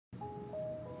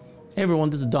Hey everyone,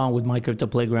 this is Don with My Crypto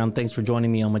Playground. Thanks for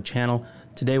joining me on my channel.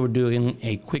 Today we're doing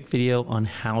a quick video on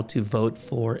how to vote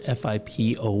for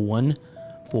FIP01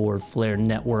 for Flare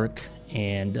Network.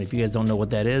 And if you guys don't know what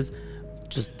that is,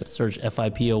 just search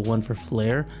FIP01 for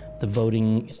Flare. The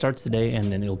voting starts today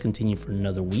and then it'll continue for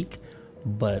another week.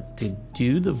 But to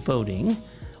do the voting,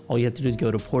 all you have to do is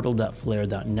go to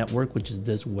portal.flare.network, which is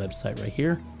this website right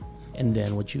here. And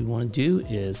then what you want to do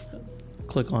is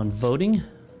click on voting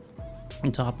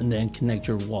on top and then connect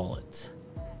your wallet.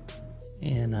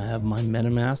 And I have my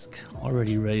MetaMask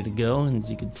already ready to go. And as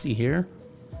you can see here,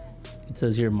 it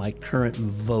says here my current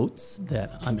votes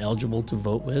that I'm eligible to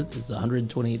vote with is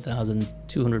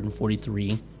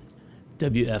 128,243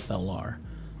 WFLR.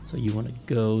 So you want to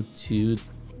go to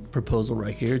proposal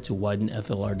right here to widen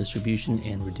FLR distribution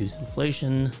and reduce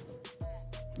inflation.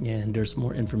 And there's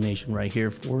more information right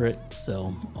here for it.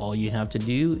 So all you have to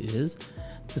do is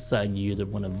decide you either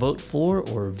want to vote for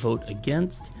or vote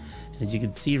against. As you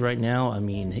can see right now, I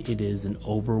mean, it is an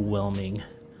overwhelming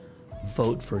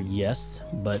vote for yes,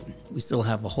 but we still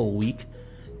have a whole week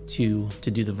to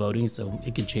do the voting, so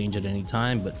it could change at any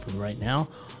time. But for right now,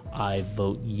 I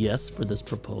vote yes for this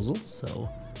proposal. So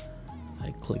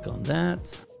I click on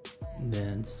that, and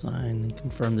then sign and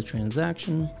confirm the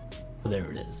transaction. There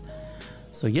it is.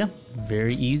 So yeah,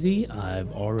 very easy.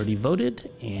 I've already voted,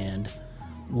 and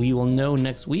we will know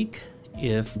next week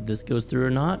if this goes through or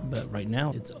not, but right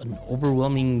now it's an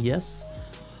overwhelming yes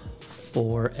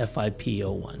for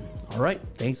FIP01. All right,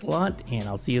 thanks a lot, and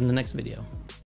I'll see you in the next video.